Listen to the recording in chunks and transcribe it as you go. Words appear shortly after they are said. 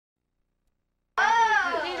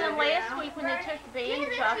one last week when they took the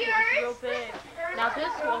bandage off, it was real big. Now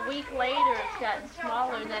this one, a week later, it's gotten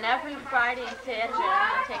smaller, and then every Friday and Saturday I'm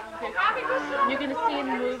going to take a picture. And you're going to see in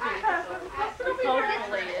the movies.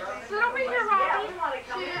 Hopefully it's... Sit over here, Robbie. Are you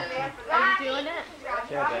doing it?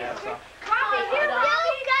 Yeah, that's all. Robbie, here,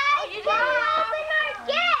 Robbie. Guys, can you open our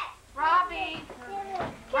gift? Robbie.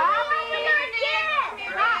 Robbie, open our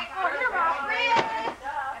gift. Oh, here, Robbie.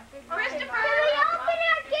 Christopher. Can we open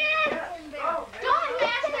our gift? Don't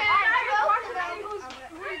ask that.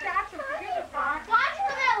 Who's got some computer box? Watch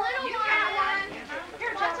for that little You one. got one.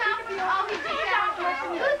 Here, watch out. Oh, he did that.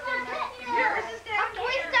 Here, this is down Can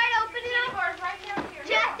we start opening up? right down here.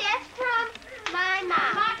 Jeff, that's from my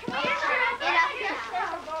mom. Come here. Get up here.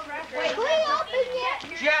 Can we open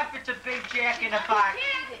it? Jeff, it's a big jack in the box.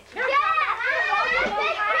 Jeff, this is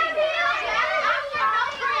from you.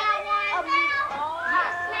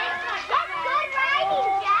 That's good writing,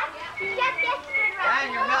 Jeff. Jeff, that's good And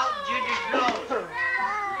writing. you're melting Ginger's nose.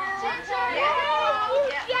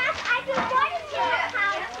 Jeff, I just wanted to know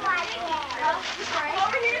how it's like that.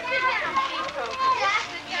 Over here, sit down.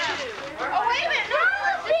 Oh, wait a minute. No, I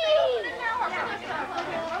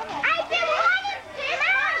just wanted to sit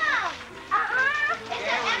down.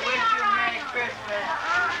 Yeah, we wish you a Merry Christmas.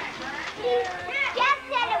 Jeff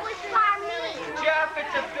said it was for me. Jeff,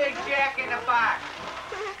 it's a big jack in the box.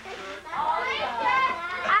 Or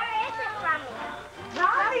is it from me?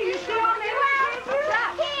 Robbie, you see on there?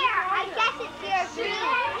 Here, I guess it's yours. Is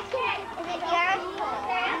it yours?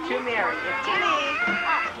 To Mary. I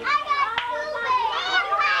got two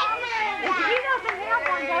If he doesn't have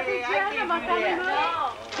one, does he, Hey, I Jen? give Am I you coming that. up?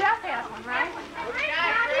 Jeff has one, right?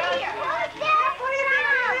 Who is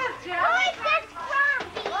this from?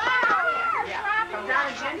 Come down,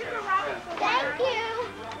 Ginger. Thank you.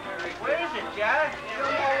 What is it, Jeff? You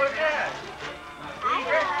don't know what it is. All right,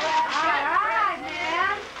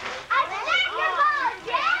 man. A snackerable,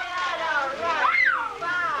 Jeff.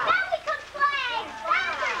 Now we can play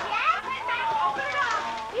soccer, Jeff.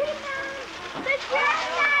 The dress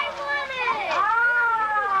I wanted.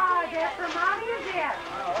 Oh, that's for Mommy or Dad?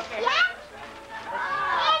 Yeah. And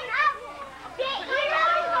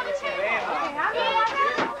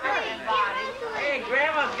Hey,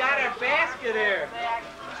 Grandma's got her basket here.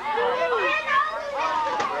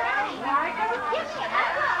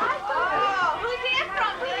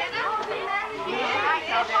 You recognize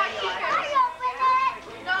that thing?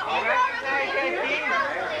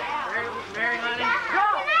 Mary, honey?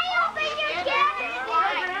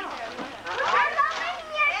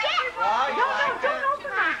 Oh, you like that?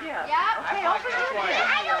 Okay, open it.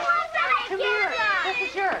 Come here. This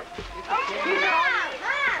is yours.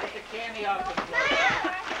 Get the candy off the floor.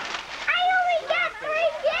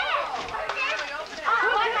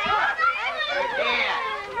 Yeah.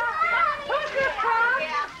 Who's this from?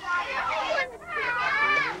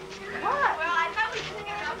 What?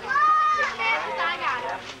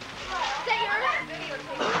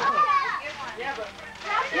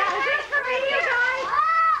 Yeah, is this for me, you guys?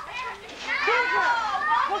 Ginger,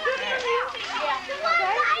 was this for you?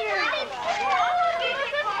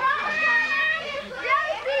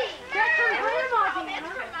 That's from Grandma, Dina.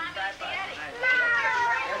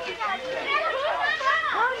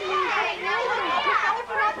 Honey, it's amazing. Just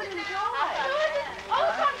open up and enjoy.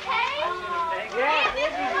 Yeah,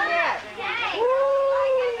 this is it.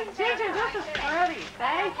 Ooh, Ginger, this is pretty.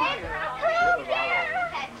 Thank you.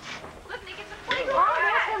 Oh,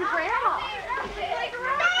 that's from Grandma.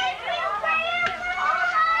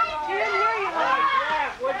 She didn't hear you, honey.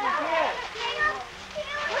 Jeff, what'd you get?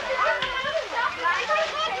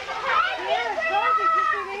 Here, Rosie,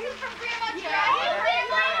 just do these.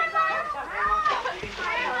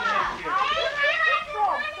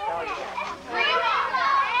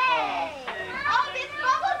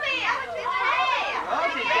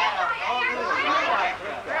 Rosie got a whole new shoe like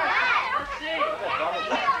that. Let's see.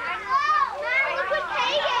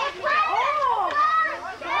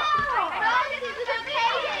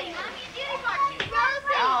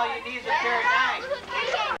 Oh, you need a third night.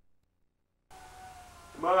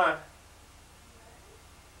 Come on.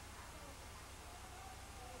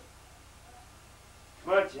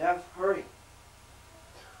 Come on, Jeff, hurry.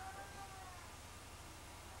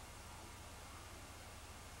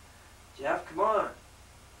 Jeff, come on.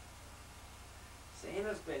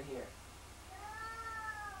 Santa's been here.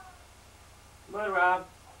 Come on, Rob.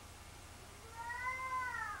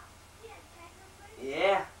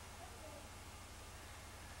 Yeah.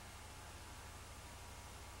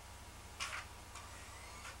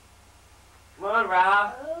 Come on,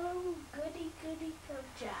 Rob. Oh, goody, goody, good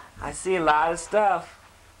job. I see a lot of stuff.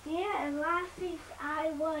 Yeah, and last things I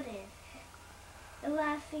wanted. the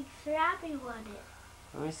last thing Robbie wanted.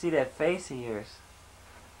 Let me see that face of yours.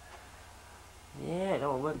 Yeah,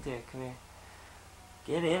 don't look there. Come here.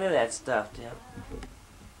 Get into that stuff, Jeff.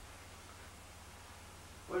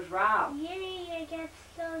 Where's Rob? Yay, I got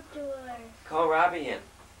snow doors. Call Robbie in.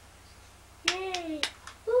 Yay.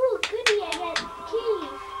 Ooh, goody, I got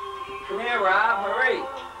keys. Come here, Rob. Hurry.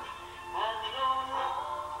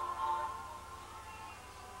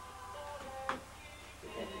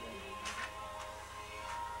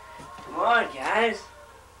 Come on, guys.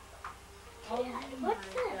 What's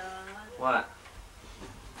this? What?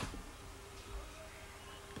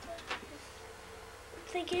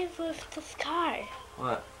 What's the gift with this card?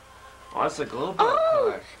 What? Oh, it's a glow bug Oh,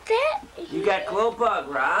 card. that. You got glow bug,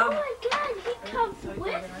 Oh Rob. my God, he comes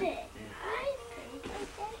with it. I see.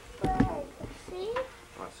 See?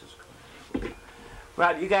 What's this card?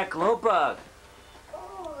 Rob, you got glow bug.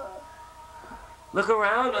 Look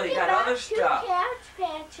around, oh, you got other stuff. Two couch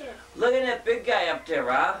patches. Look at that big guy up there,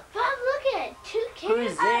 Rob. Bob, look at it. Two couch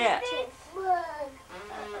Who's that? patches.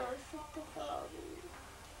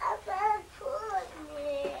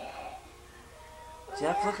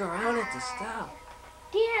 Jeff, look around at the stuff.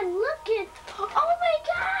 Dan, look at. Oh my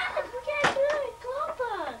God! We got a glow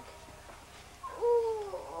bug.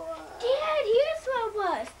 Dad, here's what it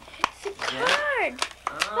was. It's a card.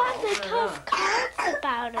 Bob, they told cards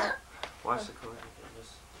about it. Watch the card.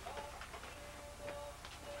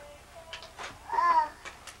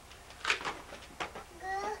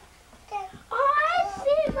 Oh, I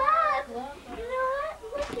see, Bob. You know what?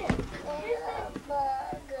 Look at it.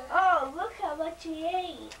 Oh, look how much he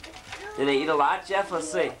ate. Did they eat a lot, Jeff?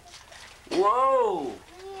 Let's see. Whoa!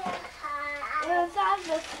 It was on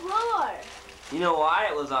the floor. You know why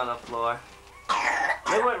it was on the floor?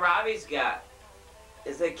 Look what Robbie's got.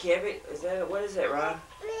 Is that cabbage? Is that, what is that, Rob?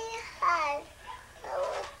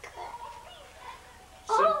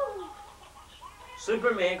 Oh!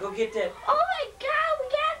 Superman, go get that. Oh my God, we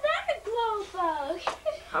got another glow bug.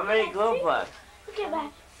 How many glow bugs? Look at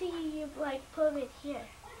that. See, you like put it here.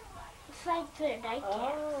 It's like the nightcap.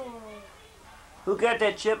 Oh. Who got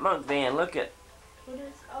that chipmunk van? Look at. What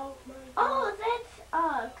is, oh my God. Oh,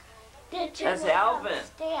 that's the That's Alvin.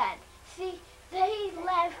 Stand. See, they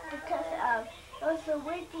left because it was a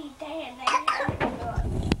windy day and they had to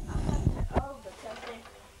go because there's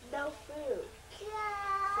no food. See,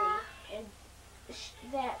 and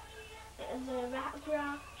that the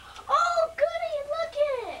rock. Oh, goody! Look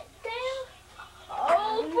at it. Damn.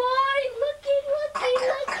 Oh boy! Looky!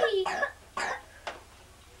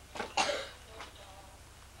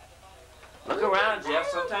 Look around, Jeff.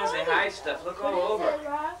 Sometimes they hide stuff. Look all over.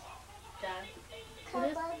 What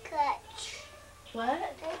is, what?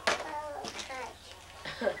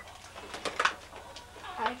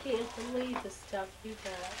 I can't believe the stuff you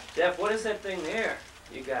got. Jeff, what is that thing there?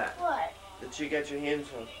 You got What? that you got your hands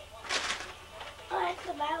on. Oh, it's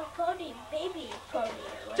a little pony, baby pony.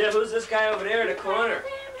 Jeff, who's this guy over there in the corner?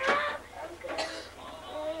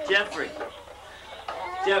 Jeffrey.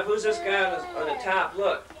 Jeff, who's this guy on the top?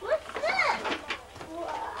 Look, What's this?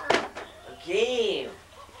 a game.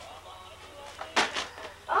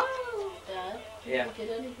 Oh, Dad, Yeah, did you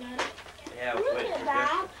get anybody? yeah. I was look waiting at for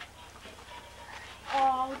that.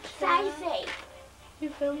 Oh, Size 8. you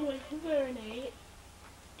filmed like you were an 8.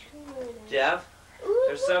 Jeff, Ooh,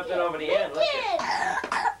 there's something over the end. Look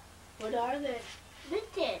at What are they?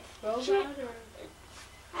 Look at Robot Sure. or?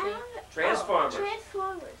 Transformers.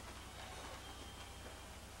 Transformers.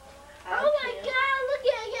 Oh my God! Look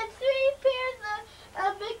at I got 3 pairs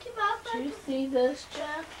of Mickey Mouse. Did you see this,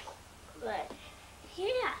 Jeff? What?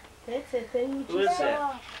 Yeah. That's a thing you Who is just that?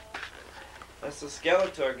 saw. That's the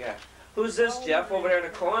Skeletor guy. Who's this, Jeff, over there in the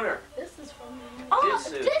corner? This is from the Oh,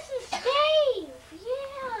 Jitsu. this is Dave.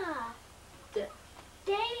 Yeah. Da-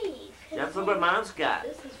 Dave. Jeff, look what Mom's got.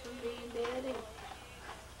 This is from me and Daddy.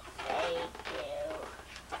 Thank you.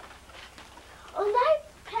 Oh, light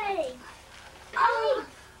pay. Oh.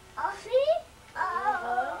 See?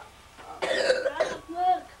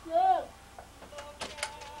 Look, look.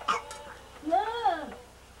 Look.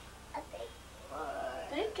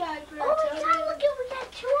 Big guy, Brett. Oh my God! Look at we got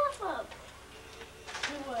 2 of them.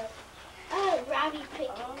 What? Oh, Robbie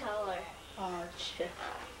picked a color. Oh, shit.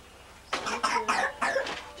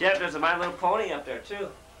 Jeff, there's a My Little Pony up there, too.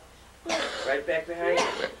 Right back behind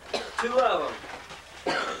you. 2 of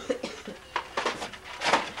them.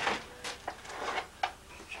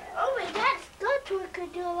 Oh my God! Skeletor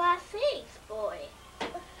could do a lot of things, boy.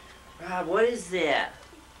 Rob, what is that?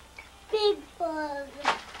 Big bug.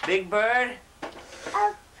 Big Bird?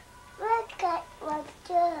 Look at what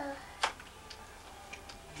do.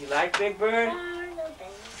 You like Big Bird?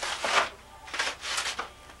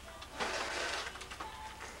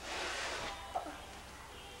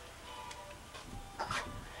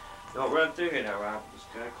 Don't run through here now, Rob.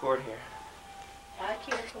 Just got a cord here. I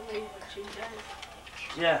can't believe what she does.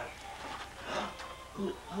 Yeah. Who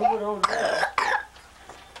would own that?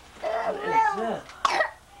 What is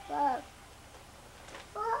that?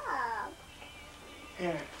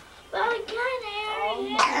 Here. Well, I got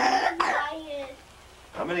Ariel.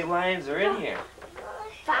 How many lions are in here?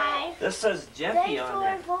 5. This says Jeffy on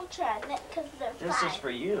there. They're for Voltron, because they're 5. This is for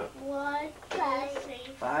you. 1, 2, 3,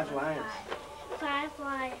 5 lions. 5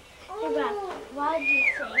 lions. Hey, Rob, what did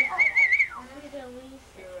you say?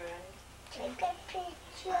 Take a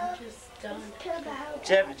picture. I'm just stunned.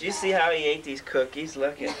 Jeff, did you see how he ate these cookies?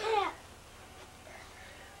 Look at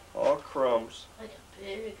all crumbs. Like a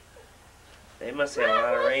pig. They must have a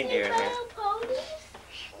lot of reindeer in here.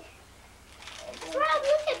 Rob,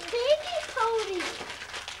 look at baby ponies.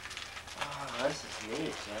 Oh, this is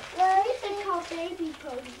neat, Jeff. These are called baby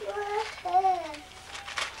ponies.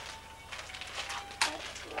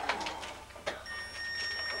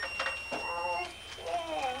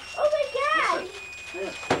 Oh my God!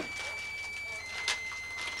 This.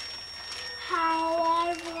 How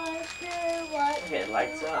I wonder what Look, it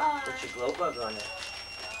lights you up. are. Put your glow bug on it.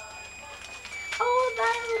 Oh,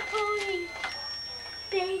 little pony.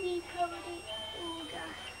 Baby pony. Oh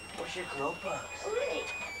God. Where's your glow bugs? Wait.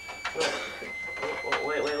 Look. Oh,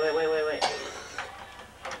 wait.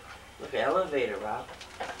 Look, elevator, Rob.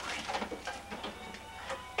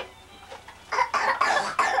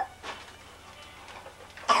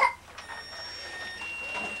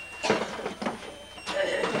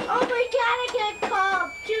 Oh my God, I got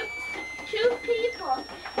called. Two people.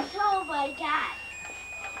 Oh my God.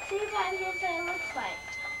 See if I know what that looks like.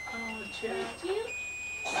 Oh, Thank you.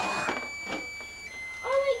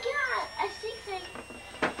 Oh my God, I think they...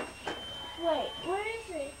 Wait, where is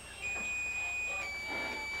it?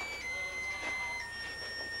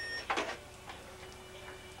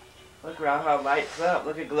 Look, Rob, how it lights up.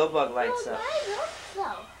 Look at glow bug lights Oh, up. mine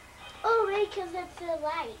also. Oh, wait, because it's the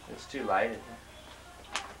light. It's too light in here.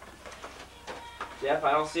 Jeff,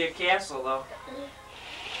 I don't see a castle, though.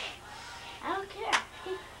 I don't care.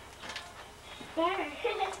 Better.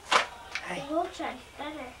 Hey. We'll try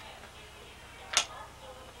better.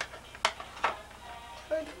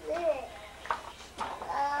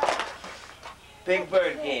 Big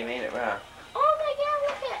bird game, ain't it, Rob? Oh my God,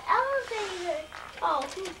 look at elevator. Oh,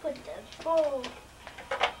 who put the phone?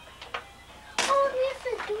 Oh, here's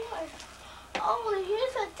the door. Oh,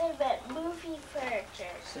 here's a thing about movie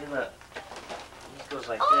furniture. See, look. This goes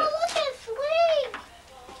like Oh, this. look at swing.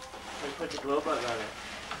 We put the glow bug on it.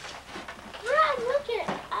 Run, look at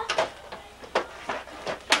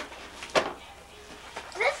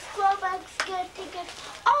this glow bug's good to get.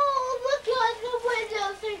 Oh, look at the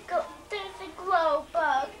windows. There's a glow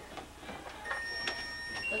bug.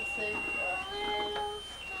 Let's see.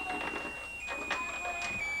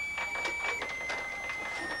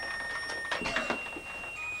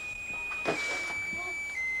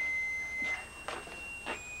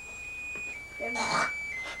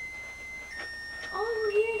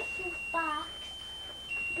 Oh, here's this box.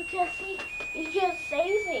 Because see, you can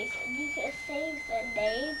save these. You can save the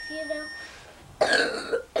names, you know.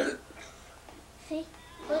 See,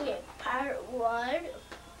 look at part 1.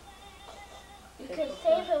 You can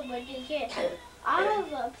save them when you get all of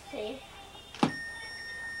them saved.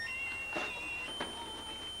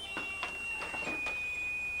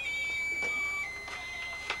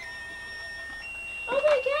 Oh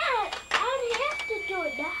my God! I don't have to do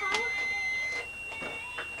it now.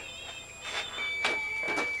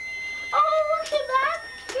 Oh, look at that!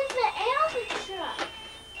 Here's the albatross.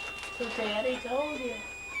 So Daddy told you.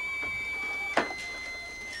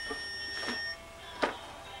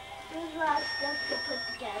 There's a lot of stuff to put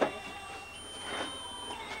together.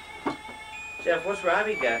 Jeff, what's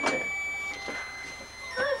Robbie got there?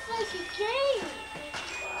 Oh, it's like a game.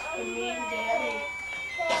 For me and Daddy.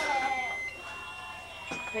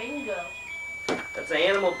 Bingo. That's an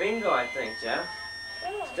animal bingo, I think, Jeff.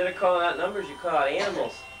 Instead of calling out numbers, you call out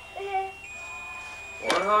animals.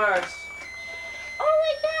 1 horse. Oh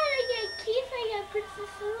my God! I got Keith. I got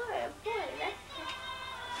Princess Aurora. Boy, that's.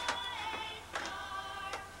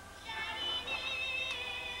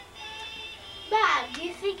 Mom, do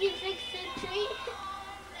you think you fixed the tree?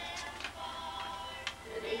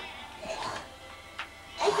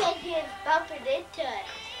 I think he was bumping into it.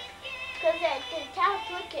 Because at the top,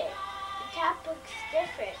 look at the top looks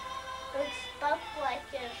different. Looks bumped like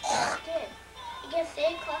it's bumped in. I guess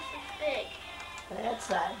Santa Claus is big. That's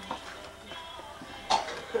sad.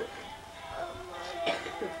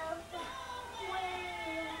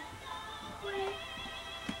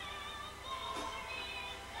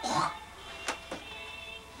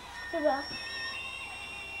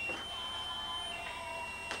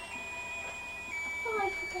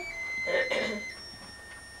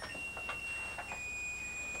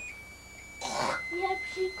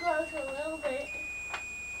 goes a little bit.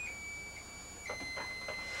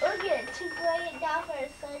 Look at it, $2 billion for a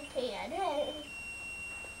suntan.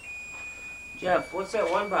 Jeff, what's that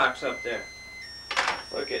one box up there?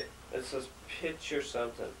 Look at it says picture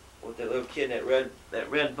something with that little kid in that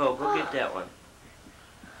red boat. Go get that one.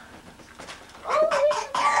 Oh,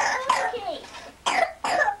 it's a cake.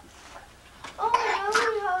 Oh,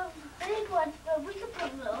 we have big ones, but we can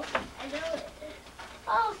put little. I know it.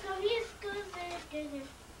 Oh, so he's good there.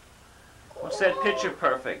 What's that picture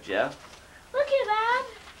perfect, Jeff? Look at that.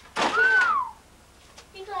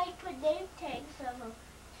 Yeah. You can like put name tags on them.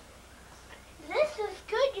 This is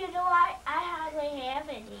good, you know, I hardly have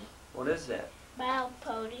any. What is that? Mild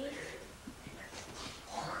ponies.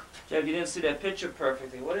 Jeff, you didn't see that picture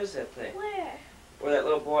perfectly. What is that thing? Where? Where that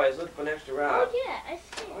little boy is looking for next to Rob. Oh yeah, I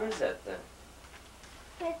see What it. is that thing?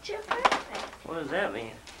 Picture perfect. What does that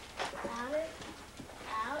mean? I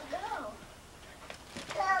don't know.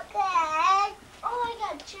 Okay. Oh, I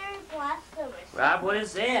got cherry blossom. Rob, what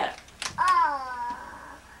is that?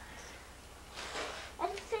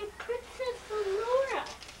 And say Princess Allura.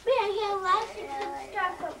 Man, I got license and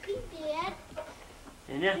stuff from P.P.N.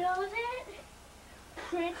 Didn't You ya? know that?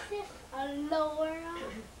 Princess Allura.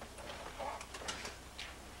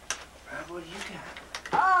 Rob, what do you got?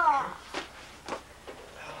 Oh.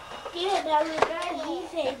 Yeah, now remember he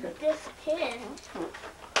said this kid.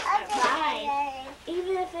 Mine.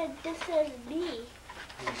 Even if this is me.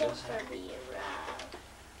 Just for me and Rob.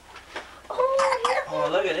 Oh,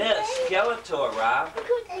 look at this. Skeletor, Rob. Look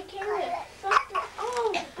what they came with. Something.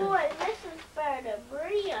 Oh boy, this is better than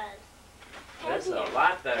Maria's. That's a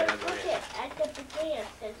lot better than Look Maria. at the beginning it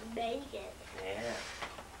says Megan. Yeah.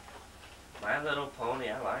 My Little Pony,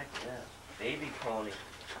 I like this. Baby Pony.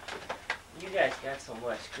 You guys got so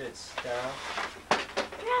much good stuff.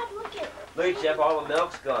 Rob, look at. Look, Jeff, all the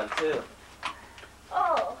milk's gone, too.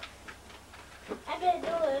 Oh. I didn't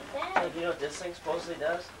know it was Hey, that. do you know what this thing supposedly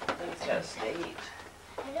does? I think it's got a stage.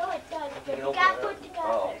 I know it does, but You you open gotta it put up. together.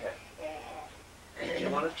 Oh, okay. You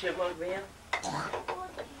want a chipmunk van?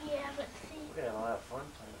 Yeah, but see. We're gonna have a lot of fun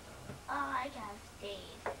playing with them. Oh, I got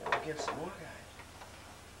stays. And we'll get some more guys.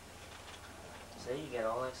 See, you got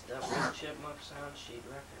all that stuff. Real chipmunk sound sheet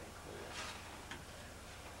record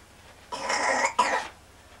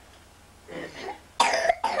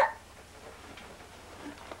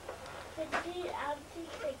But see, I don't think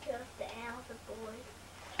they goes to Al's boy.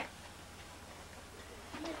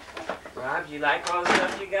 Rob, you like all the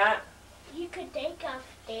stuff you got? You could take off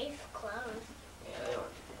Dave's clothes. Yeah, they don't.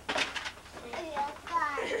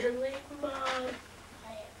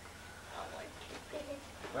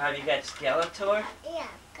 Rob, you got Skeletor? Yeah,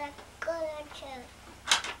 good too.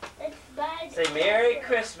 It's mine. Say Merry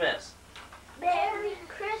Christmas. Merry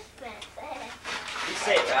Christmas. You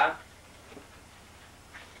say it, Rob.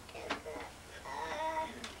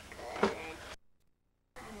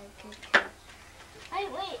 Hey,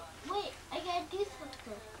 wait, I gotta do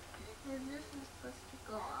something. And this is supposed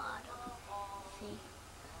to go on. See?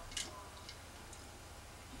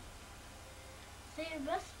 There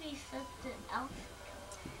must be something else.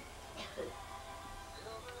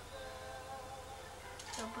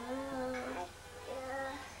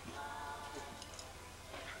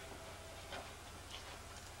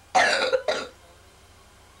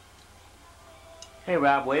 Hey,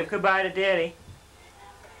 Rob, wave goodbye to Daddy.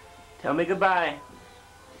 Tell me goodbye.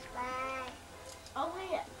 Bye. Oh,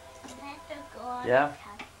 wait. I have to go on. Yeah.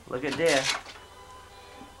 Look at Dad.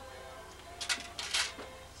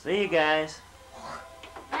 See you guys.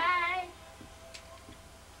 Bye.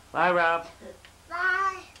 Bye, Rob.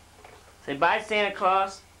 Bye. Say bye, Santa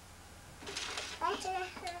Claus.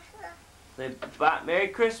 Say bye, Merry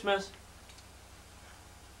Christmas.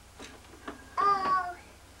 Oh.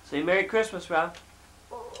 Say Merry Christmas, Rob.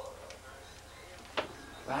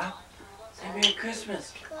 Rob, say Merry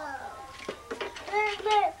Christmas.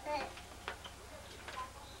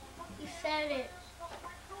 You said it.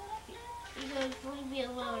 He goes, leave me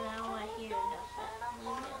alone. I don't want to hear nothing. Leave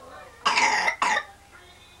me alone.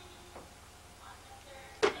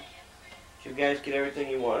 Did you guys get everything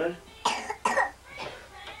you wanted?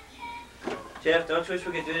 Jeff, don't you wish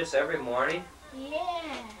we could do this every morning? Yeah.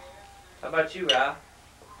 How about you, Rob?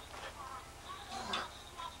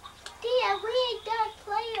 Dad, we ain't done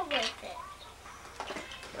playing with it.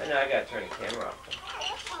 Right now I gotta turn the camera off.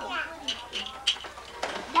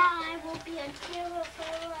 Now I will be on camera for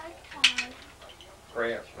a long time.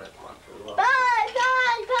 Pray up, man. Come on, too long. Bye,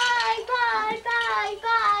 bye, bye, bye, bye,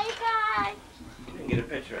 bye, bye. You didn't get a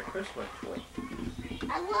picture of Christmas tree.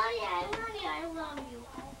 I love you, I love you, I love you.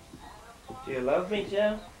 Do you love me,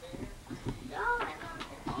 Jeff? No, I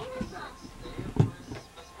love you.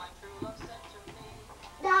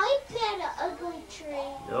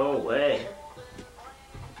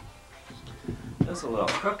 a little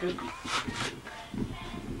crooked.